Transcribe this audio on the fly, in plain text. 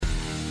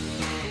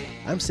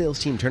I'm Sales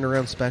Team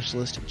Turnaround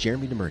Specialist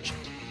Jeremy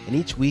DeMerchant, and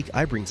each week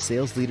I bring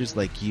sales leaders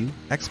like you,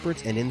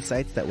 experts and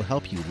insights that will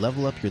help you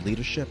level up your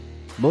leadership,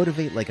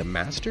 motivate like a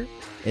master,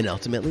 and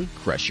ultimately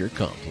crush your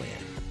comp plan.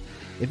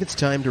 If it's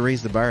time to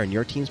raise the bar on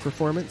your team's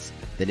performance,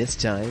 then it's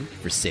time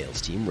for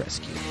Sales Team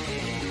Rescue.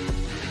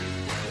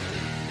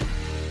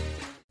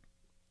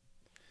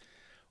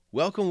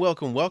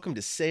 Welcome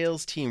to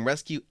Sales Team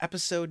Rescue,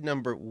 episode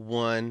number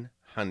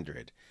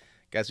 100.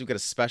 Guys, we've got a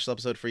special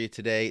episode for you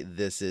today.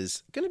 This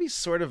is going to be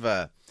sort of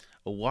a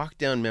walk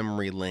down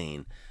memory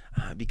lane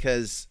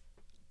because,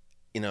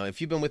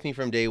 if you've been with me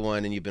from day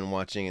one and you've been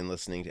watching and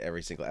listening to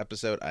every single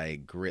episode, I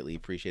greatly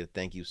appreciate it.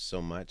 Thank you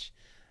so much.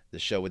 The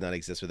show would not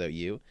exist without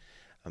you.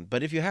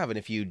 But if you haven't,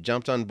 if you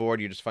jumped on board,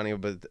 you're just finding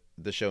out about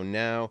the show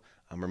now,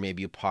 or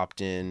maybe you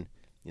popped in,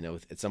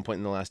 at some point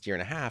in the last year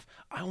and a half,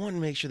 I want to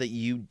make sure that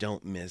you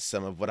don't miss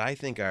some of what I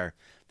think are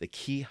the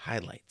key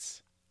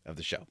highlights of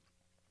the show.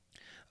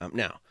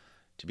 Now,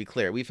 to be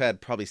clear, we've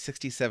had probably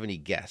 60, 70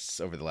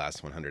 guests over the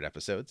last 100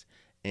 episodes,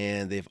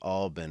 and they've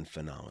all been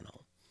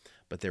phenomenal.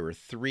 But there were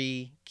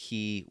three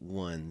key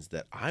ones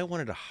that I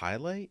wanted to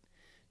highlight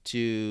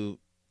to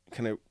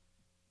kind of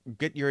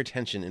get your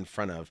attention in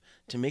front of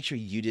to make sure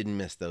you didn't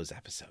miss those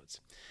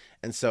episodes.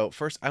 And so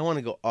first, I want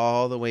to go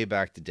all the way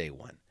back to day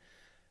one.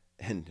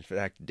 And in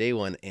fact, day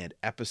one and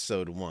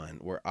episode one,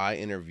 where I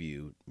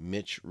interviewed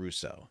Mitch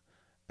Russo,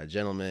 a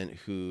gentleman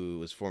who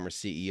was former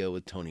CEO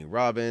with Tony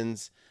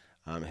Robbins,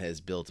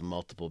 has built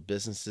multiple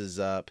businesses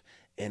up.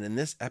 And in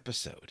this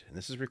episode, and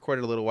this was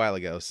recorded a little while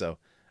ago, so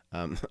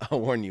I'll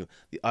warn you,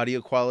 the audio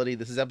quality,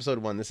 this is episode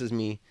one. This is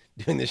me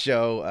doing the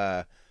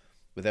show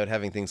without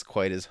having things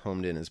quite as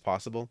homed in as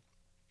possible,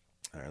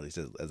 or at least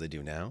as I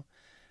do now.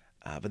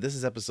 But this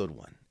is episode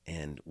one,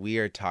 and we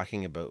are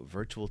talking about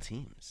virtual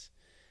teams.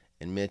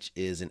 And Mitch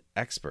is an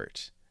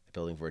expert at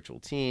building virtual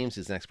teams.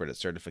 He's an expert at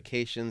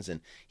certifications, and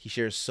he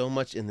shares so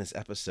much in this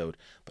episode.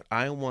 But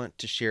I want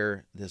to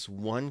share this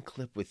one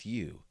clip with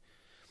you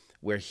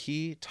where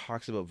he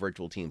talks about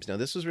virtual teams. Now,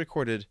 this was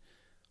recorded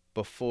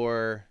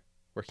before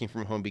working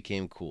from home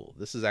became cool.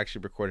 This is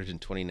actually recorded in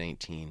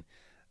 2019,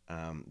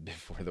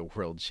 before the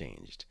world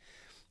changed.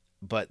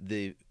 But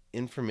the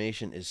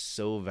information is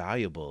so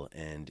valuable,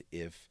 and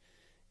if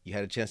you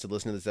had a chance to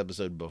listen to this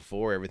episode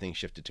before everything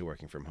shifted to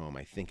working from home,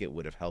 I think it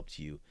would have helped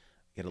you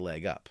get a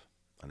leg up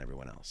on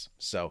everyone else.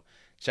 So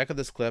check out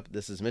this clip.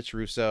 This is Mitch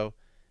Russo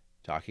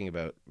talking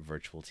about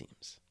virtual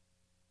teams.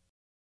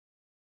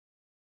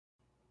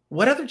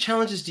 What other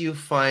challenges do you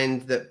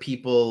find that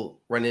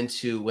people run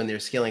into when they're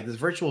scaling this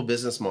virtual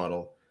business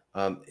model?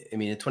 In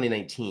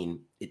 2019,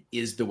 it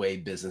is the way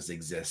business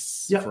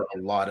exists for a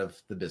lot of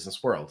the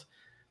business world.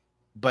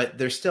 But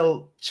there's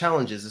still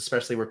challenges,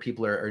 especially where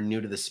people are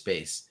new to the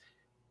space.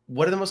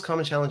 What are the most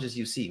common challenges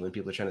you see when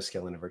people are trying to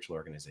scale in a virtual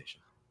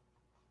organization?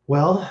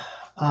 Well,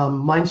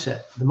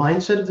 mindset. The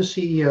mindset of the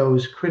CEO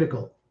is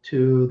critical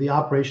to the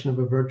operation of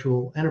a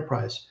virtual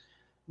enterprise.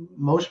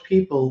 Most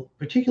people,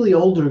 particularly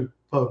older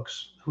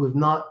folks who've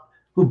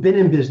been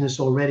in business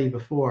already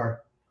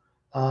before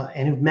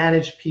and who've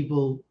managed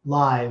people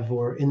live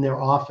or in their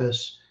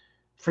office,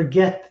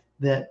 forget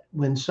that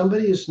when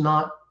somebody is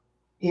not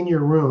in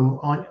your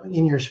room,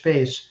 in your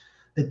space,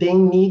 that they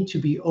need to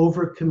be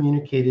over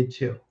communicated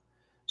to.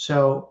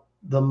 So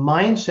the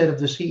mindset of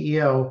the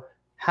CEO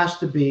has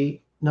to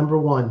be, number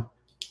one,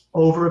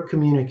 over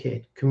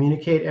communicate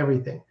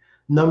everything.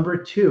 Number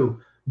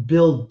two,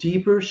 build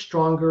deeper,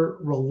 stronger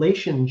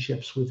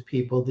relationships with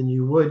people than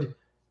you would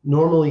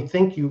normally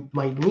think you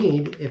might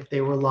need if they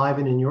were live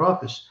and in your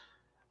office.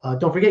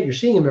 Don't forget, you're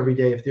seeing them every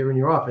day if they're in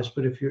your office,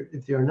 but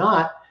if they're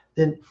not,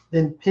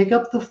 then pick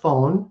up the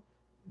phone,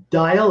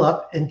 dial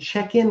up, and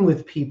check in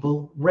with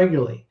people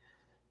regularly.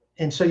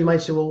 And so you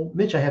might say, well,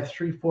 Mitch, I have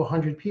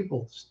 300-400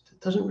 people.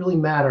 It doesn't really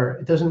matter.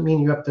 It doesn't mean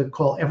you have to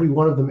call every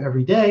one of them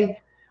every day.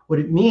 What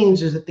it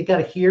means is that they got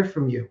to hear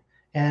from you.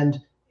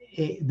 And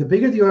the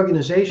bigger the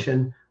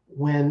organization,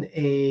 when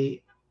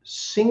a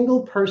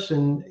single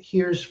person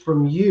hears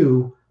from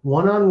you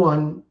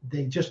one-on-one,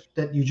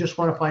 that you just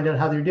want to find out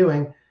how they're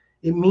doing,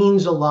 it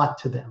means a lot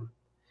to them.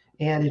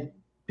 And it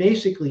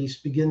basically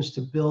begins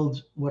to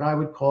build what I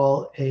would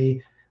call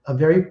a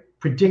very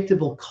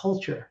predictable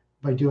culture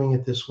by doing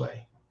it this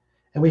way.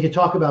 And we could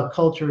talk about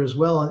culture as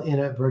well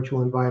in a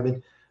virtual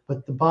environment,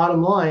 but the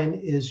bottom line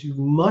is you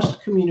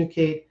must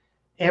communicate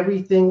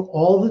everything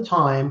all the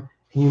time,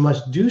 and you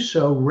must do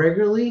so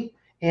regularly,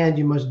 and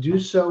you must do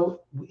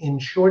so in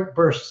short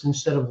bursts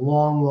instead of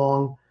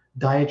long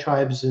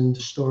diatribes and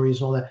stories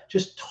and all that.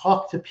 Just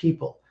talk to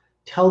people.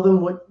 Tell them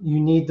what you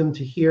need them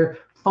to hear.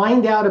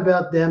 Find out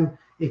about them.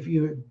 If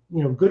you're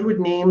good with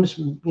names,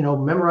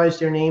 memorize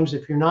their names.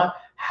 If you're not,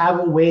 have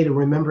a way to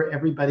remember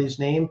everybody's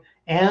name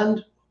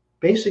and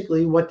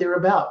basically what they're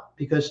about,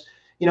 because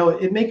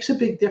it makes a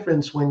big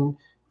difference when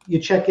you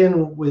check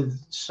in with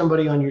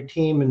somebody on your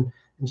team and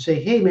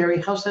say, hey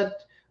Mary,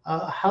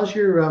 how's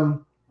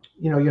your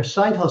your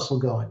side hustle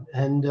going?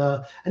 And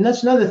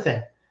that's another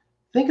thing.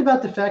 Think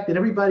about the fact that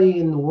everybody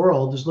in the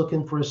world is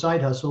looking for a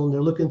side hustle, and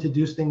they're looking to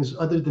do things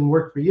other than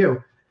work for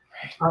you.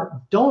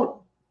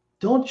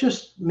 Don't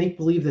just make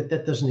believe that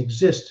that doesn't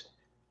exist.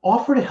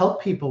 Offer to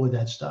help people with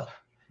that stuff.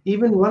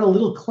 Even run a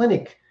little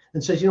clinic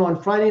and says,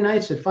 on Friday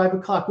nights at 5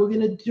 o'clock, we're going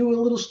to do a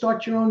little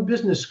start your own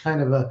business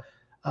kind of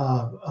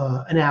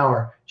an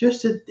hour,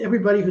 just that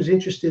everybody who's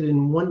interested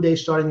in one day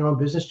starting their own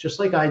business, just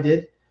like I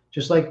did,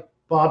 just like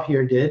Bob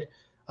here did.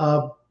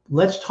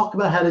 Let's talk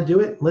about how to do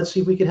it. Let's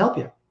see if we can help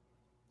you.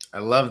 I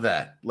love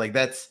that. Like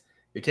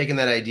you're taking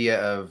that idea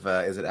of,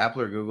 is it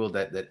Apple or Google,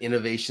 that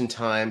innovation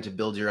time to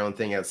build your own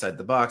thing outside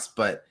the box,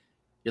 but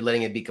you're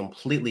letting it be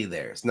completely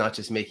theirs, not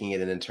just making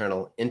it an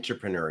internal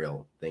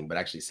entrepreneurial thing, but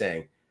actually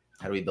saying,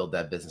 how do we build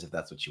that business if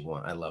that's what you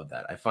want? I love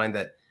that. I find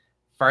that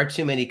far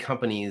too many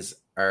companies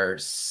are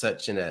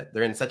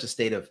they're in such a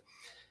state of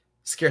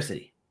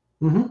scarcity.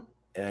 Mm-hmm.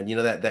 And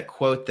that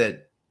quote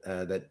that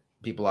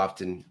people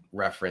often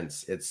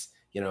reference, it's,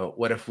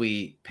 what if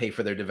we pay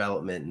for their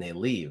development and they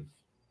leave?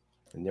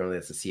 And normally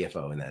that's the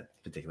CFO in that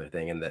particular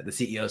thing. And the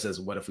CEO says,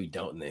 what if we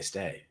don't and they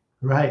stay?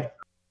 Right.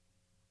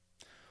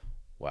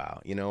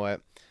 Wow. You know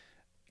what?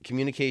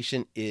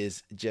 Communication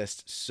is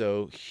just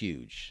so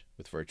huge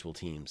with virtual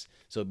teams.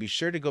 So be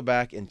sure to go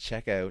back and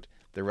check out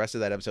the rest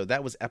of that episode.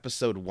 That was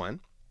episode 1.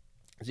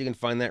 So you can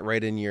find that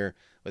right in whether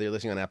you're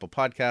listening on Apple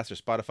Podcasts or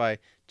Spotify,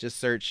 just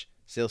search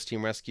Sales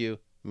Team Rescue,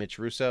 Mitch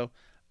Russo,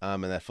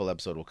 and that full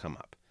episode will come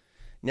up.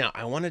 Now,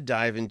 I want to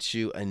dive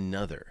into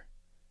another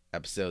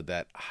episode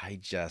that I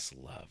just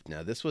loved.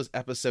 Now, this was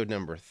episode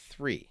number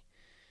 3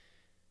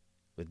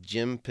 with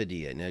Jim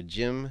Padilla. Now,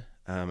 Jim,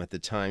 at the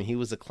time, he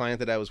was a client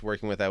that I was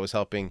working with. I was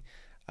helping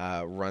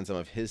run some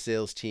of his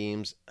sales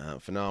teams.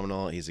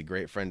 Phenomenal. He's a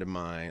great friend of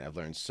mine. I've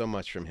learned so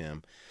much from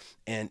him.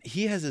 And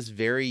he has this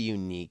very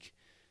unique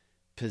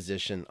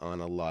position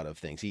on a lot of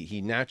things.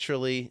 He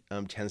naturally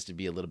tends to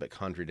be a little bit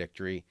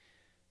contradictory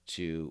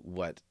to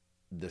what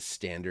the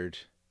standard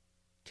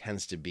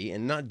tends to be,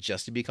 and not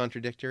just to be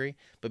contradictory,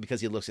 but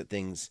because he looks at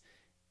things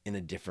in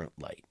a different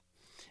light.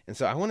 And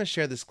so I want to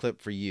share this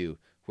clip for you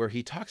where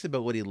he talks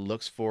about what he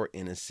looks for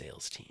in a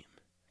sales team.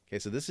 Okay,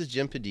 so this is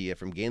Jim Padilla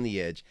from Gain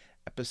the Edge,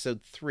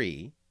 episode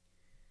 3,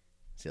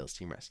 Sales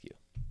Team Rescue.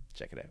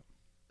 Check it out.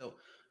 So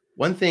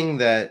one thing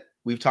that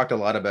we've talked a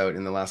lot about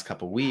in the last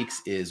couple of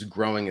weeks is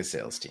growing a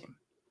sales team.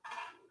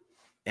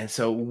 And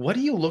so what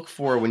do you look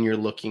for when you're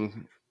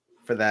looking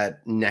for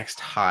that next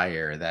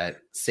hire,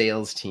 that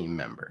sales team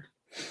member?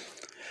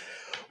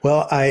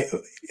 Well,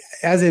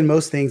 as in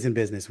most things in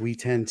business, we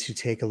tend to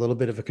take a little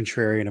bit of a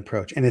contrarian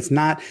approach, and it's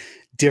not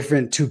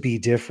different to be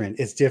different.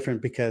 It's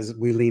different because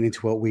we lean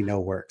into what we know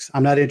works.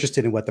 I'm not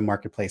interested in what the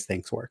marketplace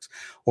thinks works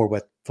or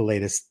what the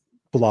latest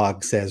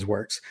blog says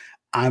works.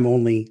 I'm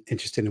only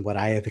interested in what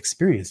I have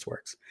experienced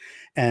works.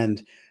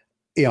 And,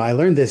 I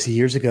learned this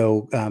years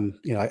ago.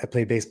 I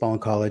played baseball in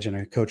college and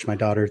I coached my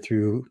daughter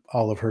through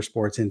all of her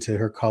sports into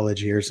her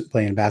college years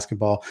playing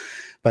basketball.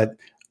 But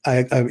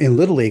in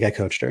Little League, I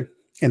coached her.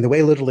 And the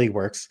way Little League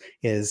works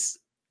is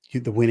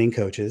the winning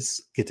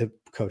coaches get to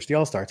coach the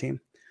all-star team.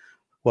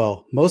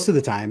 Well, most of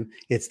the time,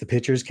 it's the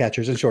pitchers,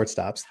 catchers, and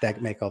shortstops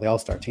that make all the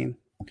all-star team.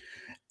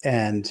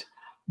 And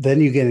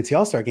then you get into the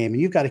all-star game,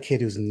 and you've got a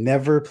kid who's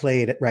never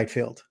played at right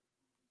field,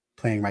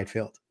 playing right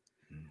field,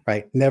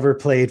 right? Never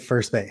played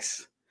first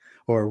base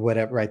or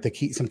whatever, right?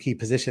 Some key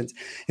positions.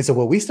 And so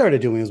what we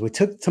started doing is we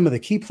took some of the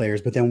key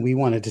players, but then we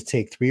wanted to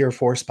take 3 or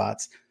 4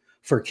 spots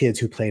for kids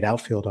who played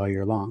outfield all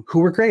year long, who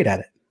were great at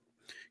it.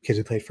 Kids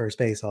who played first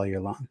base all year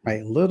long,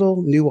 right?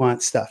 Little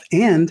nuanced stuff.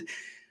 And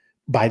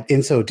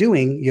in so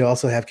doing, you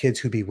also have kids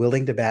who'd be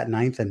willing to bat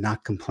ninth and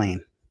not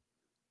complain,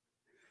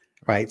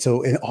 right?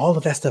 So and all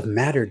of that stuff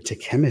mattered to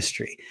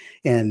chemistry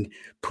and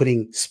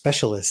putting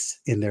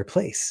specialists in their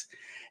place.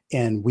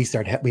 And we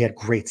had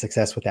great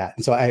success with that.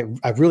 And so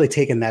I've really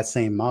taken that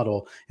same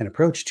model and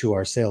approach to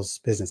our sales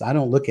business. I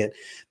don't look at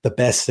the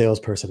best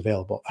salesperson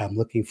available. I'm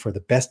looking for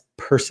the best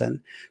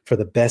person for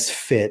the best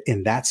fit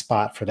in that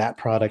spot, for that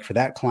product, for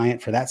that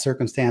client, for that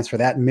circumstance, for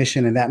that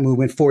mission and that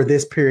movement for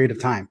this period of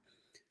time.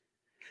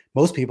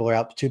 Most people are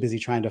out too busy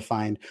trying to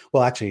find,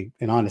 well, actually,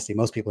 in honesty,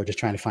 most people are just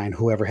trying to find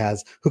who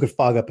could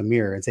fog up a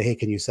mirror and say, hey,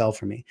 can you sell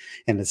for me?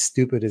 And as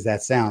stupid as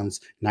that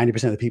sounds,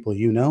 90% of the people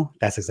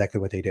that's exactly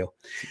what they do.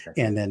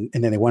 Okay. And then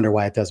they wonder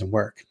why it doesn't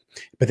work.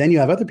 But then you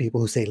have other people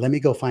who say, let me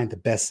go find the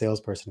best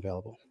salesperson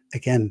available.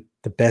 Again,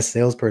 the best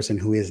salesperson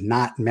who is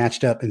not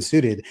matched up and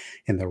suited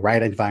in the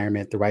right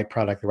environment, the right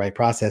product, the right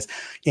process,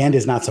 and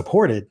is not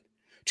supported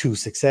to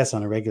success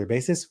on a regular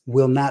basis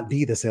will not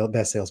be the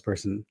best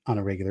salesperson on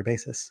a regular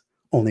basis.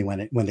 Only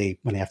when they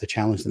have to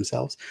challenge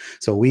themselves.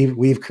 So we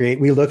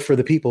look for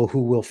the people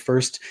who will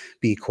first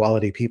be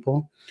quality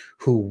people,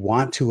 who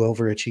want to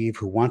overachieve,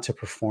 who want to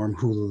perform,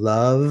 who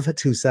love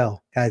to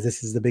sell. Guys,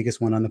 this is the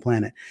biggest one on the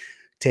planet.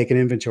 Take an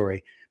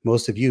inventory.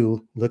 Most of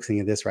you looking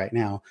at this right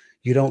now,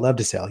 you don't love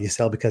to sell. You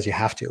sell because you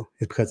have to.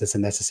 It's because it's a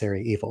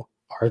necessary evil.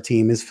 Our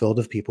team is filled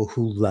with people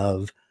who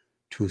love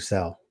to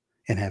sell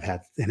and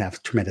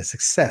have tremendous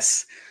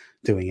success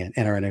doing it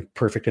and are in a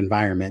perfect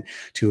environment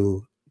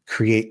to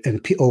create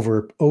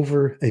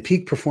over a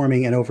peak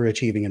performing and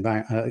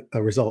overachieving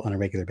a result on a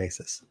regular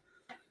basis.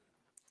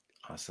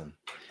 Awesome.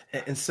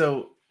 And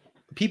so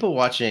people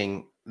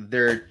watching,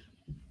 they're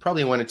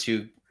probably one of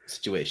two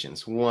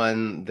situations.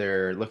 One,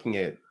 they're looking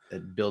at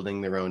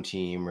building their own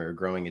team or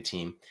growing a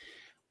team,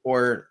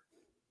 or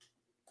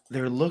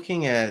they're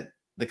looking at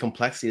the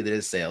complexity that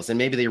is sales. And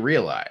maybe they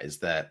realize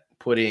that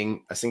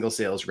putting a single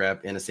sales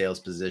rep in a sales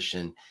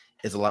position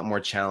is a lot more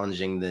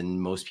challenging than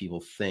most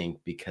people think,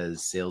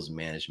 because sales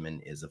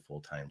management is a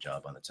full-time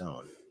job on its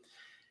own.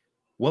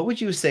 What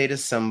would you say to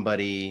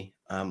somebody,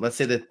 let's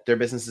say that their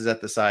business is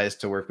at the size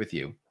to work with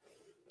you?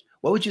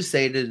 What would you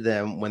say to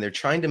them when they're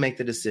trying to make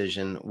the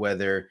decision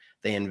whether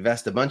they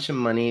invest a bunch of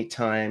money,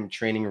 time,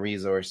 training,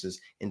 resources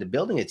into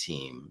building a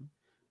team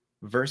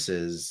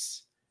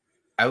versus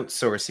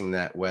outsourcing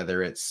that,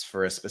 whether it's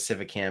for a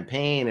specific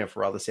campaign or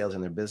for all the sales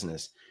in their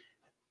business?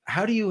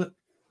 How do you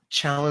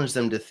challenge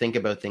them to think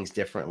about things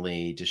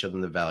differently to show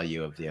them the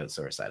value of the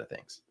outsource side of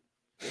things?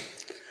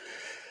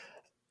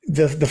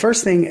 The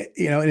first thing,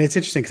 and it's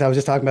interesting because I was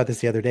just talking about this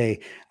the other day.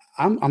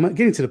 I'm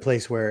getting to the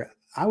place where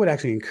I would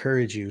actually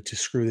encourage you to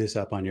screw this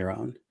up on your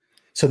own.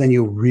 So then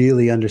you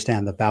really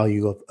understand the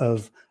value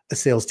of a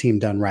sales team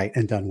done right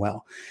and done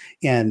well.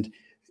 And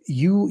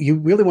you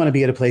really want to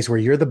be at a place where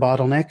you're the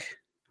bottleneck,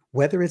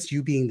 whether it's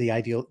you being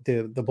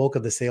the bulk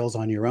of the sales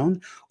on your own,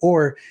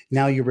 or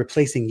now you're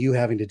replacing you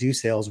having to do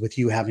sales with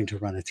you having to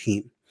run a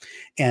team.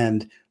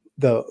 And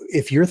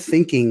if you're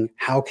thinking,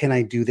 how can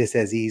I do this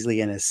as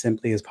easily and as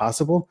simply as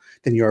possible,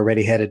 then you're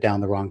already headed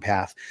down the wrong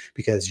path,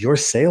 because your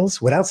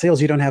sales, without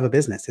sales, you don't have a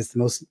business. It's the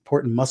most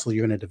important muscle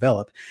you're going to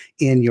develop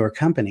in your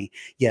company.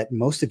 Yet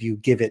most of you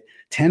give it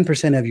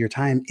 10% of your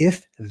time,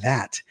 if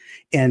that,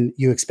 and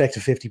you expect a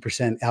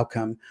 50%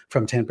 outcome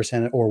from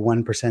 10% or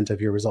 1%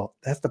 of your result.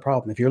 That's the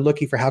problem. If you're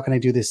looking for how can I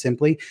do this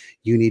simply,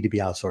 you need to be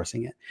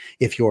outsourcing it.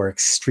 If you're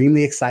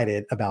extremely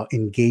excited about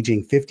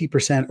engaging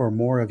 50% or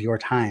more of your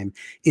time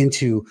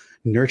into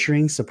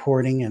nurturing,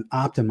 supporting, and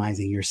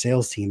optimizing your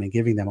sales team and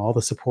giving them all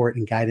the support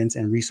and guidance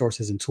and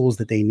resources and tools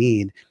that they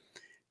need,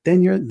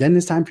 then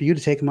it's time for you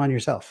to take them on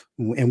yourself.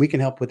 And we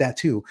can help with that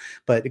too,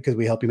 but because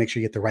we help you make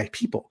sure you get the right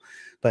people.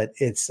 But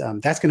it's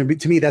that's going to be,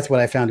 to me, that's what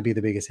I found to be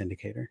the biggest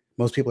indicator.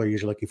 Most people are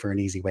usually looking for an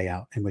easy way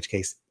out, in which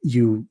case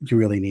you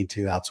really need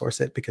to outsource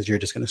it, because you're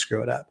just going to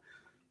screw it up,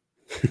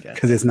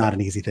 because it's not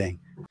an easy thing.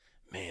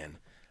 Man,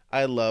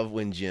 I love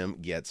when Jim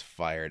gets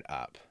fired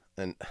up.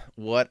 And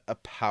what a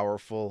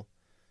powerful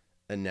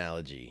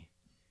analogy,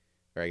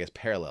 or I guess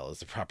parallel is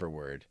the proper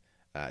word,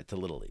 to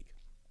Little League.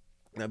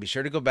 Now be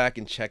sure to go back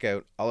and check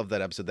out all of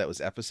that episode. That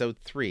was episode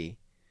 3.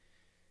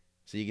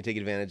 So you can take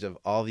advantage of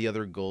all the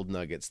other gold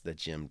nuggets that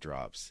Jim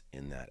drops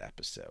in that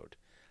episode.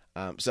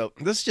 So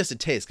this is just a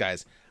taste,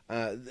 guys.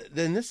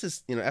 Then this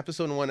is,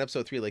 episode 1,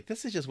 episode 3, like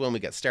this is just when we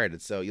got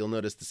started. So you'll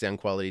notice the sound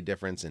quality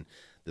difference in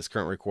this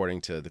current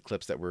recording to the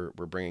clips that we're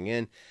bringing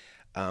in.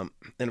 And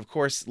of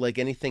course, like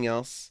anything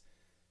else,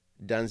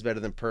 done's better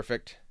than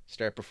perfect.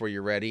 Start before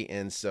you're ready.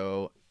 And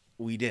so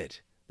we did.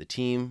 The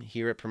team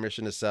here at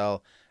Permission to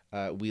Sell,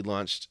 we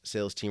launched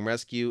Sales Team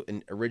Rescue,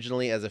 and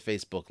originally as a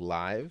Facebook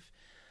Live,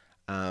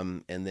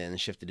 and then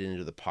shifted it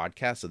into the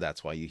podcast. So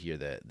that's why you hear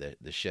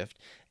the shift.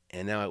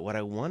 And now what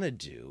I want to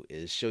do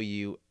is show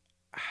you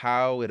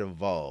how it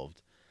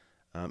evolved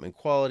in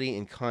quality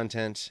and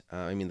content.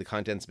 The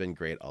content's been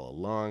great all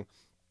along,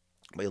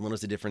 but you'll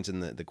notice the difference in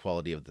the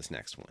quality of this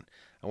next one.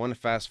 I want to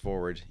fast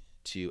forward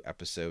to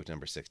episode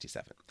number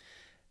 67.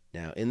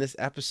 Now, in this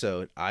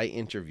episode, I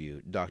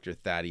interviewed Dr.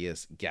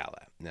 Thaddeus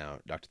Gala. Now,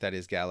 Dr.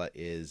 Thaddeus Gala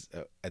is,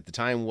 at the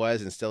time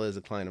was and still is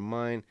a client of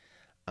mine.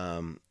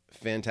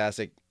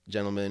 Fantastic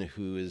gentleman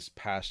who is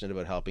passionate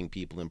about helping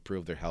people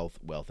improve their health,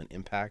 wealth, and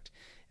impact.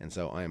 And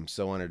so I am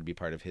so honored to be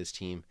part of his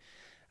team.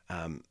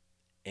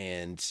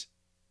 And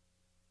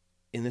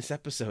in this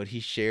episode,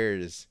 he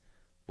shares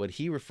what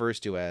he refers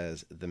to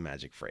as the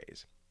magic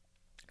phrase.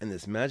 And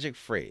this magic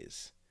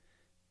phrase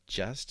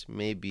just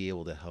may be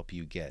able to help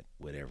you get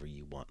whatever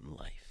you want in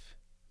life.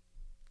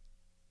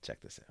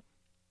 Check this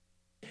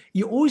out.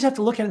 You always have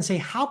to look at it and say,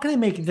 how can I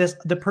make this,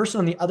 the person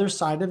on the other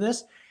side of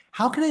this,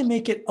 how can I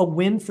make it a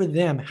win for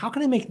them? How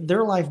can I make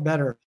their life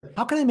better?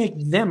 How can I make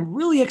them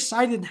really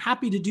excited and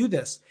happy to do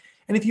this?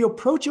 And if you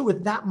approach it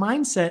with that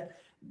mindset,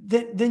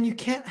 then you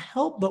can't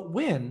help but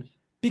win,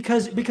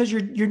 because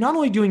you're not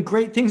only doing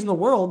great things in the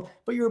world,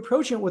 but you're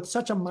approaching it with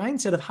such a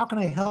mindset of how can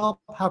I help?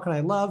 How can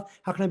I love?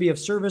 How can I be of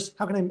service?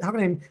 How can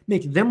I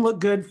make them look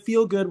good,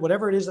 feel good,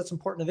 whatever it is that's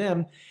important to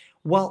them,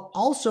 while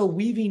also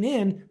weaving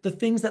in the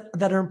things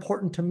that are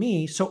important to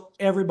me, so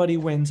everybody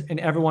wins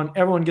and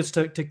everyone gets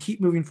to keep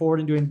moving forward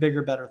and doing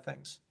bigger, better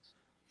things.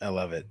 I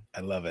love it.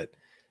 I love it.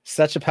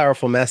 Such a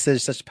powerful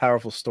message, such a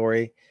powerful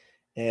story.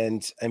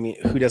 And I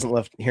mean, who doesn't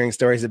love hearing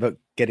stories about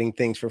getting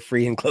things for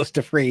free and close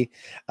to free?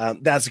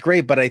 That's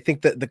great. But I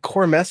think that the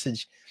core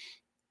message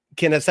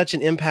can have such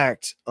an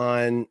impact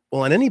on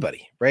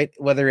anybody, right?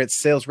 Whether it's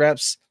sales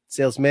reps,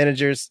 sales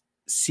managers,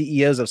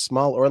 CEOs of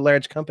small or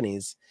large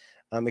companies.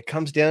 It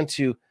comes down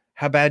to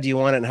how bad do you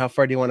want it and how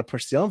far do you want to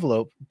push the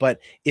envelope?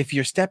 But if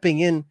you're stepping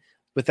in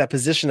with that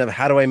position of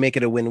how do I make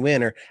it a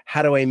win-win, or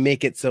how do I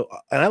make it so,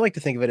 and I like to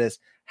think of it as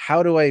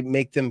how do I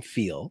make them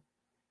feel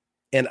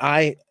and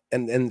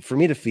and for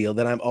me to feel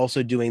that I'm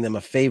also doing them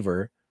a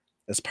favor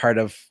as part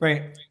of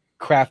Right.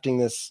 crafting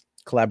this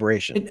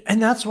collaboration.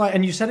 And that's why,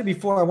 and you said it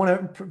before, I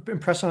want to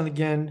impress on it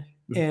again.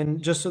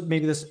 And just so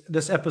maybe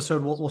this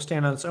episode will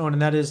stand on its own.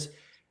 And that is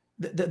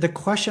the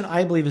question,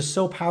 I believe, is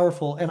so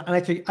powerful. And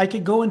I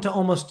could go into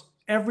almost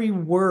every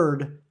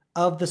word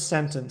of the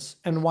sentence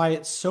and why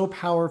it's so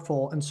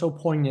powerful and so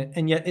poignant.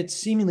 And yet it's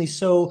seemingly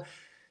so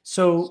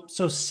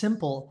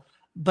simple,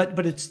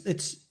 but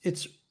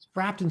it's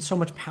wrapped in so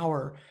much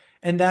power.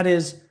 And that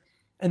is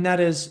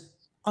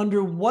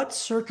under what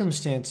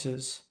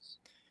circumstances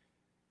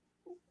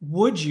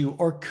would you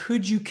or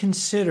could you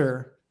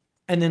consider,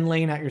 and then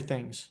laying out your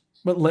things,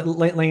 but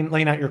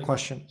laying out your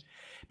question,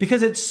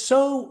 because it's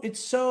so,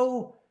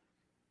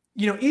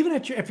 even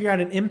if you're at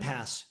an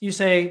impasse, you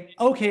say,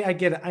 okay, I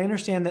get it. I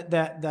understand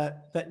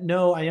that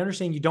no, I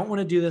understand you don't want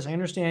to do this. I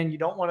understand you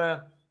don't want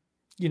to,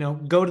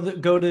 go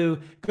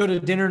to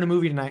dinner and a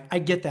movie tonight. I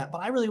get that, but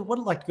I really would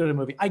like to go to a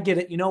movie. I get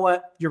it. You know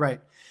what? You're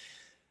right.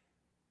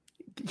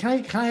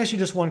 Can I ask you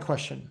just one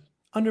question?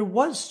 Under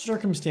what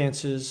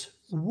circumstances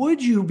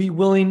would you be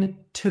willing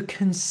to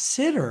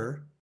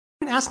consider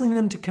asking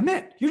them to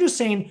commit? You're just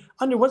saying,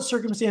 under what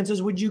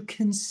circumstances would you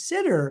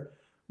consider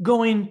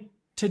going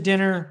to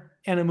dinner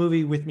and a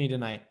movie with me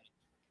tonight?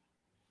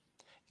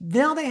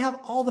 Now they have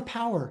all the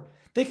power.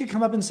 They could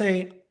come up and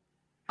say,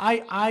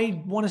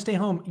 I want to stay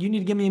home. You need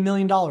to give me $1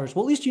 million. Well, at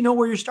least you know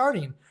where you're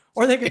starting.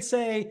 Or they could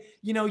say,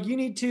 you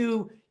need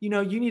to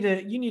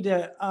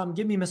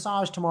give me a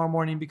massage tomorrow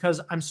morning because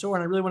I'm sore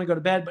and I really want to go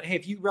to bed. But hey,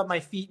 if you rub my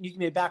feet and you give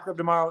me a back rub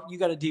tomorrow, you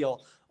got a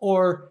deal.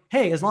 Or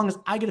hey, as long as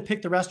I get to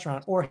pick the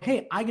restaurant, or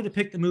hey, I get to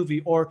pick the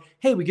movie, or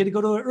hey, we get to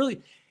go to it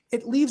early.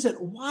 It leaves it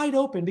wide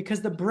open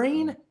because the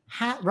brain,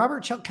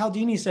 Robert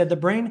Cialdini said, the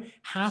brain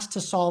has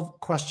to solve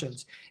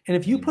questions. And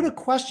if you put a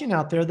question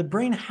out there, the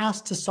brain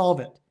has to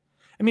solve it.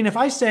 I mean, if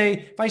I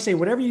say,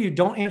 whatever you do,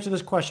 don't answer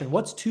this question.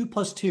 What's 2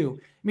 + 2?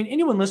 I mean,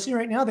 anyone listening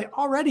right now, they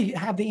already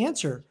have the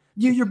answer.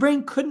 Your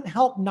brain couldn't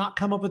help not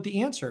come up with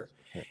the answer.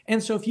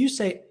 And so if you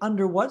say,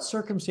 under what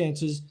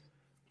circumstances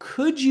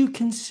could you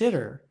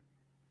consider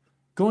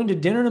going to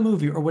dinner and a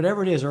movie or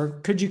whatever it is,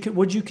 or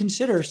would you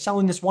consider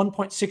selling this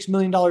 $1.6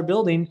 million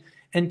building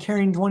and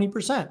carrying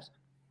 20%?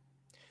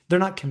 They're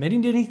not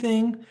committing to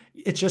anything.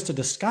 It's just a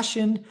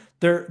discussion.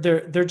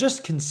 They're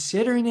just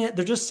considering it.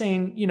 They're just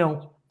saying,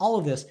 all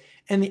of this.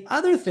 And the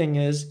other thing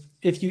is,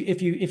 if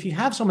you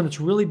have someone that's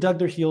really dug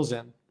their heels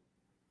in,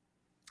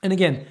 and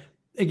again,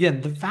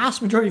 the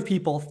vast majority of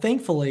people,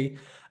 thankfully,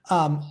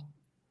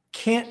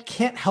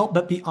 can't help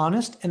but be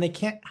honest, and they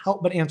can't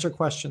help but answer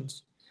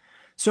questions.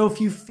 So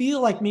if you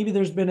feel like maybe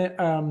there's been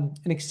an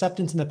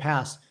acceptance in the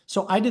past.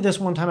 So I did this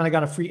one time and I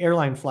got a free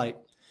airline flight.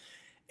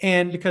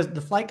 And because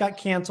the flight got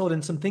canceled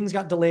and some things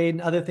got delayed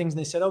and other things, and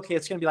they said, okay,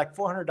 it's going to be like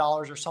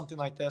 $400 or something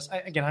like this.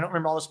 I don't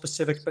remember all the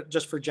specifics, but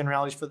just for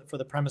generalities for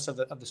the premise of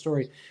the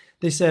story,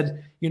 they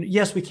said,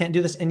 yes, we can't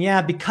do this. And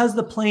yeah, because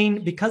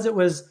it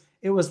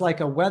was like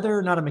a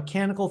weather, not a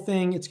mechanical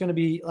thing, it's going to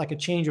be like a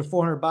change of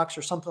 $400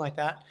 or something like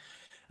that.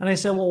 And I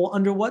said, well,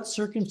 under what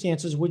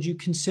circumstances would you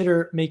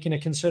consider making a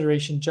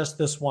consideration just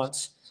this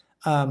once?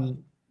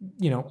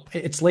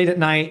 It's late at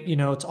night,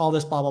 it's all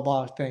this blah, blah,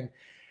 blah thing.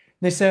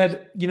 They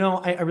said,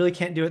 I really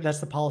can't do it. That's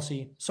the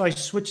policy. So I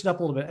switched it up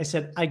a little bit. I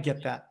said, I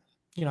get that.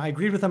 I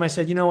agreed with them. I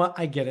said, you know what?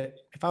 I get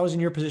it. If I was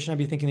in your position, I'd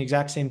be thinking the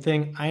exact same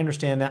thing. I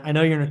understand that. I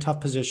know you're in a tough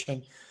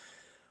position.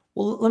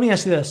 Well, let me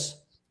ask you this.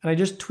 And I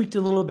just tweaked it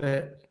a little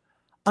bit.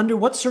 Under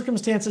what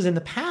circumstances in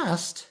the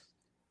past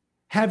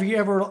have you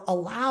ever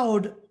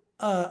allowed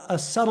a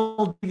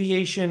subtle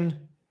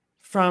deviation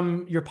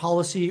from your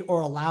policy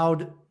or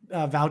allowed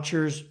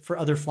vouchers for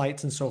other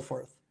flights and so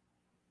forth?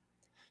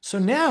 So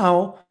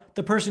now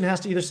the person has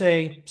to either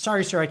say,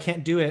 sorry, sir, I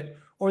can't do it.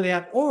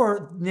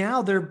 Or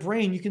now their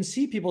brain, you can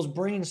see people's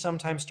brains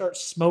sometimes start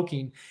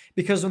smoking,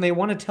 because when they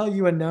want to tell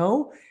you a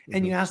no,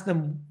 and you ask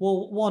them,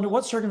 well, under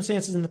what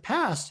circumstances in the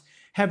past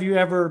have you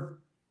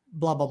ever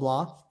blah, blah,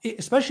 blah,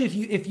 especially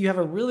if you have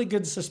a really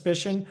good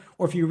suspicion,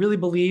 or if you really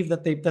believe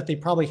that they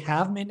probably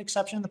have made an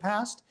exception in the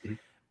past,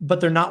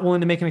 but they're not willing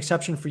to make an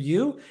exception for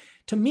you.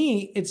 To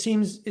me, it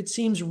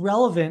seems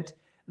relevant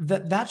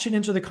that should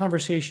enter the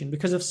conversation,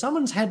 because if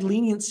someone's had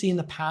leniency in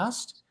the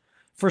past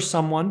for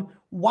someone,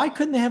 why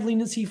couldn't they have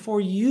leniency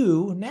for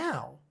you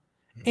now?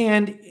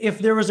 And if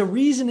there was a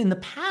reason in the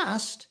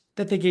past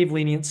that they gave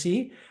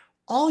leniency,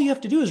 all you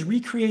have to do is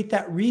recreate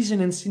that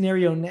reason and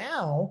scenario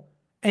now,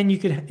 and you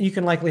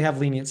can likely have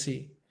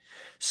leniency.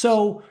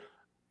 So,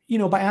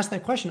 by asking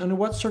that question, under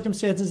what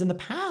circumstances in the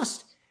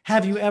past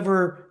have you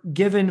ever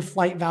given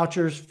flight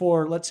vouchers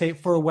for, let's say,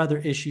 for weather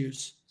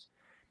issues?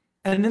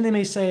 And then they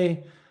may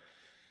say,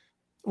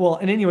 well,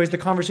 and anyways, the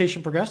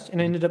conversation progressed, and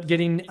I ended up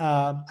getting,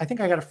 I think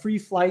I got a free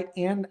flight,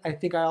 and I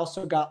think I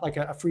also got like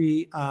a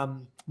free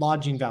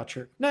lodging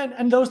voucher.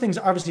 And those things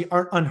obviously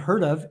aren't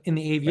unheard of in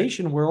the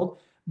aviation world,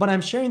 but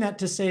I'm sharing that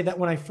to say that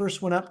when I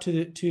first went up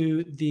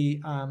to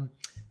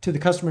the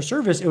customer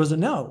service, it was a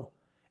no.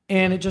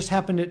 And it just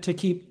happened to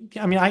keep,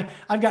 I mean,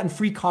 I've gotten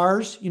free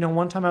cars. You know,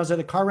 one time I was at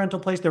a car rental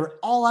place, they were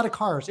all out of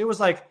cars. It was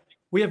like,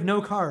 we have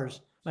no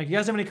cars. Like, you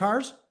guys have any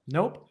cars?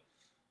 Nope.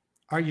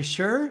 Are you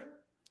sure?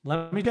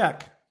 Let me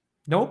check.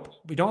 Nope,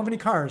 we don't have any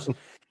cars.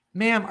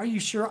 Ma'am, are you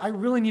sure? I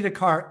really need a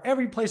car.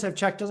 Every place I've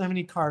checked doesn't have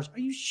any cars. Are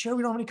you sure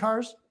we don't have any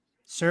cars?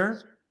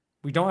 Sir,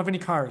 we don't have any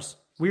cars.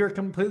 We are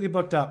completely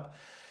booked up.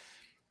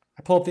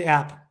 I pull up the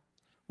app.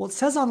 Well, it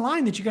says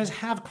online that you guys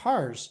have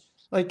cars.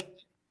 Like,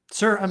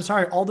 sir, I'm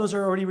sorry. All those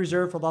are already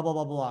reserved for blah, blah,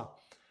 blah, blah. I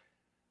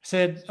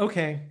said,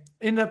 okay.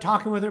 Ended up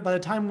talking with her. By the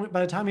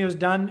time he was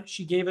done,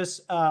 she gave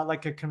us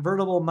like a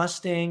convertible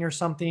Mustang or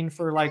something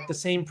for like the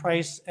same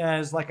price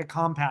as like a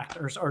compact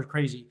or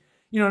crazy.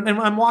 You know, and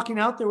I'm walking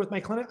out there with my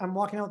clinic. I'm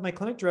walking out with my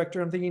clinic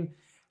director. I'm thinking,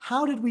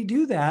 how did we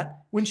do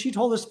that when she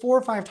told us 4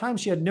 or 5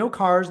 times she had no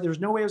cars, there was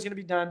no way it was going to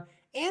be done,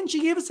 and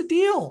she gave us a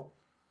deal?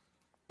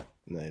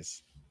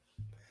 Nice.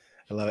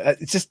 I love it.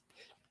 It's just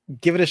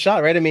give it a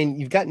shot, right? I mean,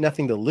 you've got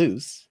nothing to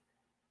lose.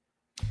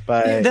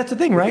 But yeah, that's the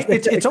thing, right?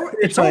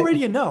 It's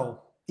already a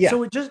no. Yeah.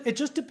 So it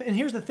just and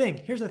here's the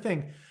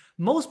thing.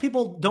 Most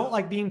people don't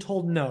like being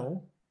told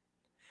no.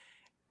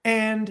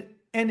 And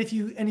if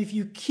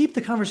you keep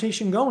the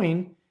conversation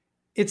going,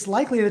 it's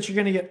likely that you're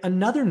going to get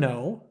another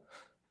no.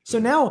 So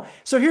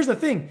here's the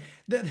thing.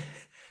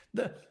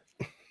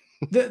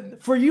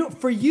 For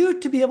you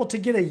to be able to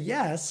get a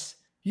yes,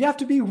 you have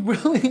to be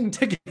willing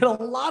to get a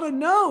lot of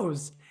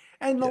no's.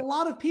 And a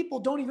lot of people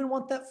don't even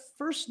want that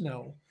first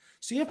no.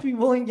 So you have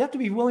to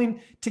be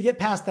willing to get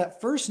past that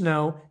first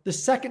no, the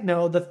second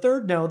no, the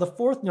third no, the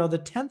fourth no, the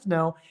 10th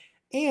no,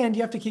 and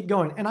you have to keep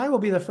going. And I will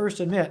be the first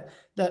to admit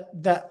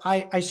that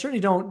I certainly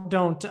don't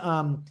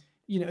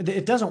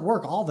it doesn't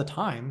work all the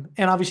time.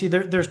 And obviously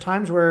there's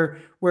times where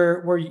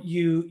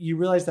you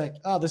realize that,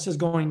 oh, this is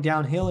going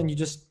downhill, and you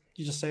just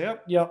say, oh,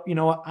 yep, you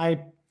know what, I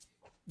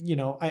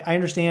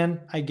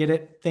understand, I get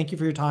it. Thank you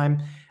for your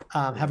time.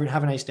 Have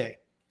a nice day.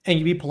 And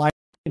you be polite,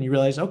 and you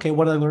realize, okay,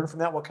 what did I learn from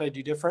that? What could I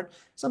do different?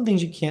 Some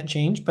things you can't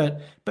change,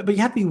 but you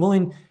have to be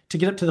willing to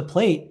get up to the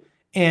plate,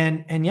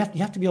 and you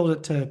have to be able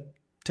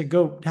to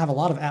go have a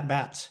lot of at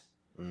bats.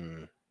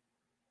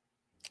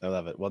 I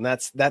love it. Well,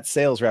 that's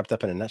sales wrapped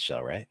up in a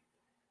nutshell, right?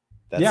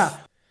 Yeah.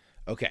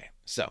 Okay.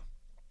 So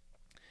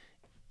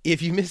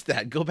if you missed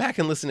that, go back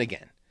and listen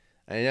again.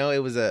 I know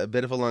it was a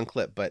bit of a long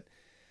clip, but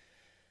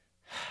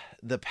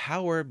the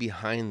power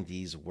behind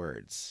these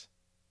words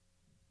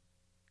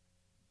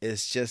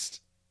is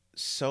just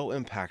so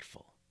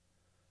impactful.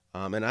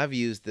 And I've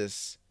used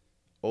this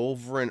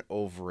over and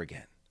over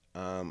again.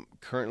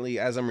 Currently,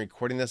 as I'm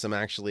recording this, I'm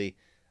actually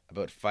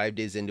about 5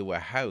 days into a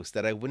house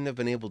that I wouldn't have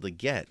been able to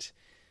get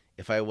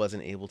if I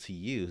wasn't able to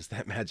use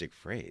that magic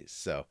phrase.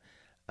 So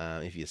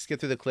if you skip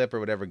through the clip or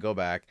whatever, go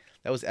back.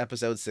 That was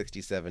episode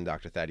 67,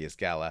 Dr. Thaddeus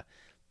Gala.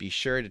 Be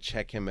sure to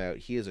check him out.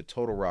 He is a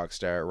total rock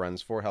star,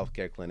 runs 4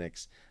 healthcare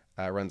clinics,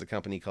 runs a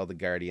company called The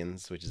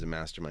Guardians, which is a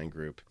mastermind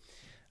group,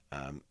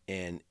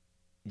 and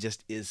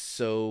just is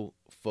so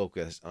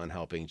focused on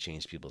helping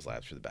change people's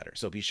lives for the better.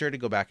 So be sure to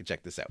go back and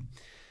check this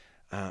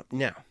out.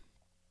 Now,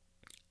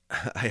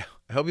 I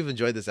hope you've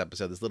enjoyed this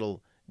episode, this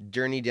little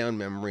journey down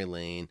memory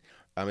lane.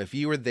 If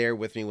you were there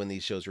with me when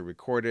these shows were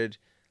recorded,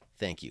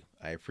 thank you.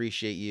 I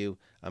appreciate you.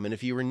 And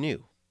if you were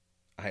new,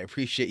 I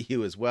appreciate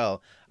you as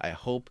well. I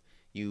hope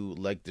you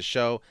liked the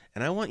show,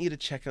 and I want you to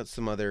check out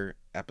some other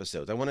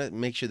episodes. I want to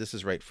make sure this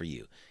is right for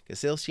you, because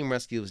Sales Team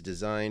Rescue is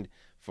designed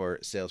for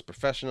sales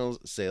professionals,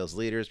 sales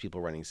leaders,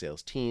 people running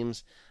sales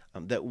teams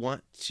that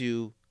want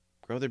to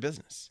grow their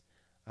business.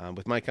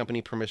 With my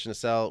company, Permission to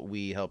Sell,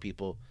 we help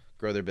people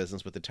grow their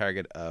business with the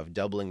target of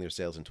doubling their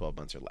sales in 12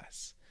 months or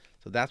less.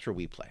 So that's where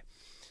we play.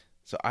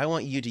 So I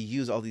want you to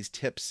use all these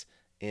tips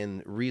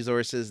and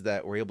resources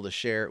that we're able to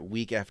share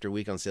week after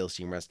week on Sales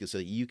Team Rescue so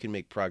that you can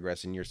make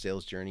progress in your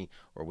sales journey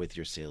or with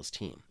your sales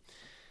team.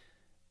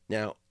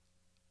 Now,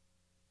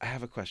 I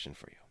have a question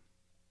for you.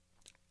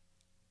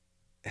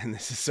 And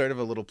this is sort of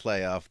a little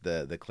play off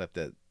the clip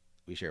that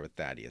we share with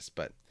Thaddeus,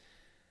 but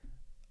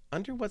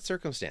under what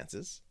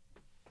circumstances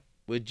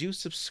would you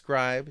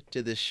subscribe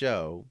to this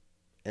show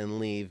and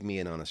leave me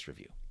an honest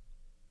review?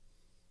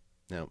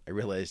 Now, I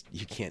realized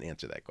you can't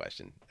answer that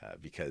question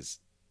because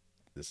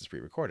this is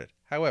pre-recorded.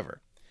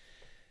 However,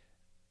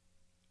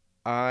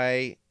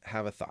 I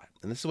have a thought,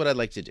 and this is what I'd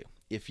like to do.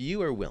 If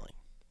you are willing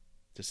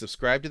to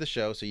subscribe to the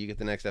show so you get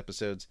the next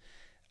episodes,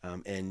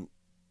 and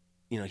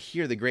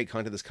hear the great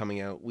content that's coming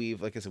out.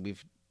 Like I said,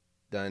 we've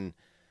done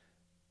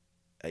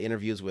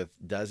interviews with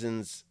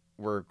dozens.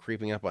 We're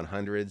creeping up on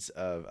hundreds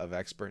of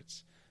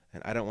experts.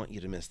 And I don't want you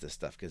to miss this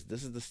stuff, because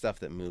this is the stuff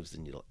that moves the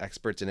needle.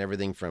 Experts in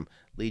everything from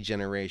lead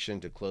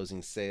generation to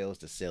closing sales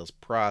to sales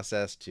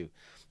process to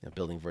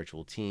building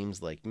virtual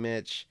teams like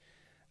Mitch,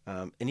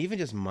 and even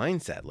just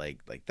mindset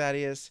like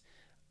Thaddeus,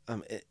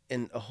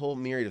 and a whole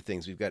myriad of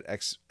things. We've got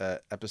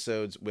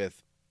episodes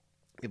with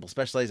people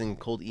specializing in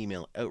cold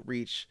email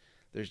outreach.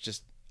 There's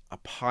just a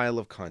pile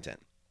of content,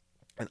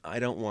 and I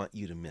don't want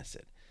you to miss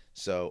it.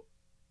 So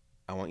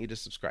I want you to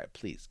subscribe.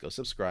 Please go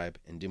subscribe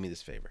and do me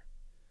this favor.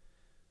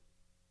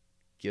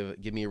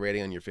 give me a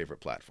rating on your favorite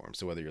platform.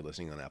 So whether you're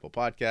listening on Apple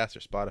Podcasts or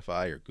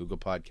Spotify or Google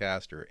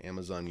Podcast or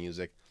Amazon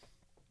Music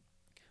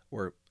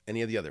or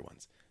any of the other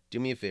ones, do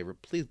me a favor.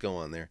 Please go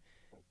on there.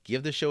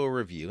 Give the show a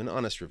review, an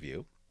honest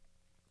review.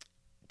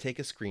 Take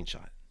a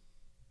screenshot.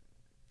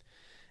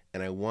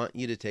 And I want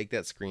you to take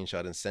that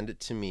screenshot and send it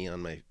to me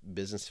on my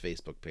business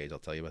Facebook page. I'll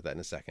tell you about that in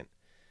a second.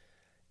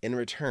 In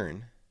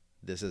return,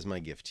 this is my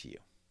gift to you.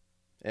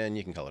 And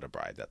you can call it a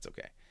bribe. That's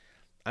okay.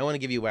 I want to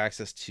give you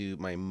access to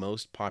my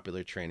most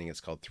popular training.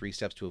 It's called 3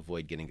 Steps to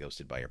Avoid Getting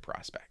Ghosted by Your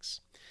Prospects.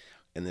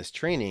 And this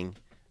training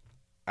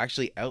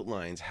actually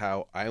outlines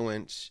how I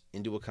went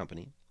into a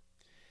company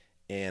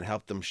and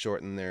helped them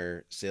shorten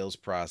their sales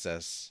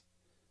process,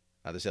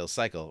 the sales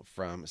cycle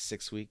from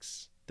 6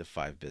 weeks to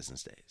 5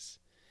 business days.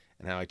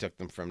 And how I took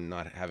them from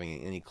not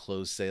having any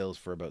closed sales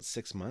for about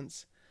 6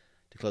 months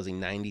to closing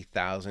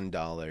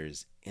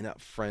 $90,000 in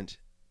upfront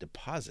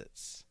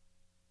deposits.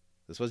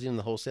 This wasn't even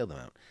the wholesale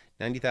amount.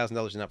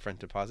 $90,000 in upfront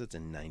deposits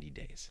in 90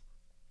 days.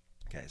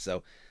 Okay,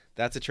 so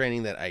that's a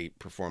training that I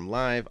perform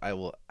live. I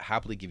will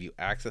happily give you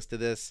access to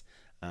this.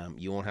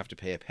 You won't have to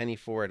pay a penny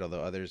for it,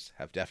 although others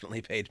have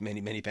definitely paid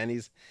many, many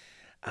pennies.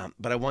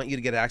 But I want you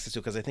to get access to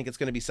it because I think it's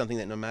going to be something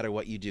that no matter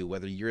what you do,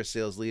 whether you're a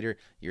sales leader,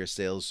 you're a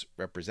sales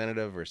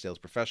representative or a sales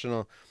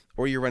professional,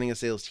 or you're running a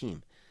sales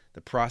team,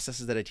 the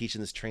processes that I teach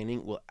in this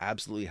training will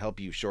absolutely help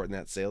you shorten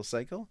that sales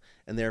cycle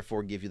and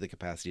therefore give you the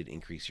capacity to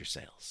increase your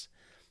sales.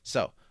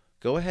 So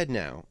go ahead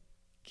now.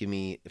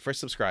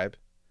 First subscribe.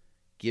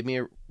 Give me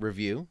a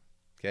review.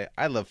 Okay.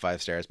 I love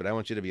 5 stars, but I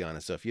want you to be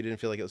honest. So if you didn't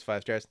feel like it was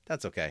 5 stars,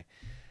 that's okay.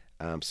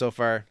 So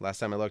far, last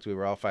time I looked, we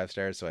were all 5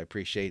 stars. So I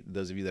appreciate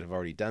those of you that have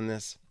already done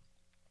this.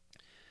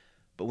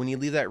 But when you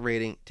leave that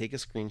rating, take a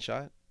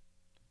screenshot,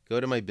 go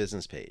to my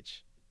business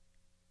page,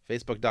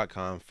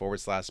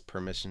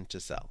 facebook.com/permission to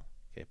sell.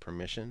 Okay.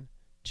 Permission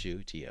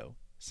to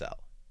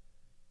sell.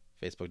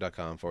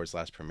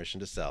 Facebook.com/permission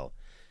to sell.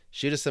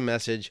 Shoot us a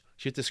message,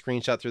 shoot the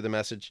screenshot through the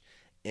message,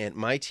 and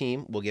my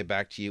team will get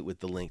back to you with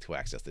the link to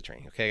access the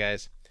training. Okay,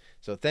 guys?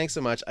 So thanks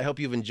so much. I hope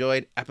you've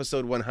enjoyed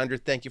episode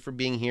 100. Thank you for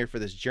being here for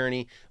this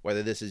journey,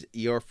 whether this is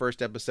your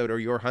first episode or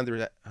your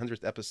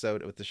 100th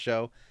episode with the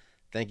show.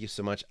 Thank you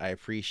so much. I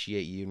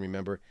appreciate you. And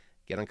remember,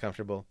 get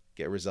uncomfortable,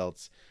 get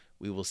results.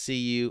 We will see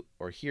you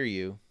or hear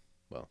you.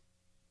 Well,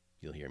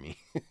 you'll hear me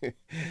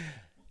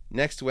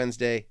next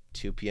Wednesday,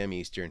 2 p.m.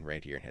 Eastern,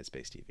 right here in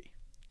Headspace TV.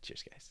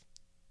 Cheers, guys.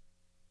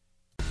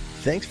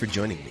 Thanks for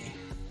joining me.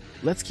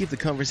 Let's keep the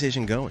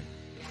conversation going.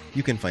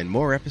 You can find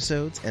more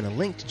episodes and a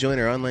link to join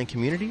our online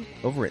community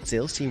over at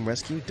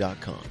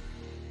salesteamrescue.com.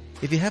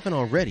 If you haven't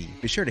already,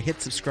 be sure to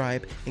hit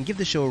subscribe and give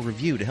the show a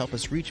review to help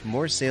us reach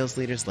more sales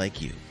leaders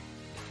like you.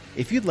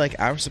 If you'd like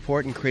our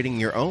support in creating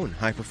your own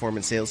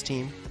high-performance sales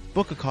team,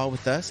 book a call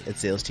with us at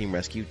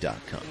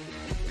salesteamrescue.com.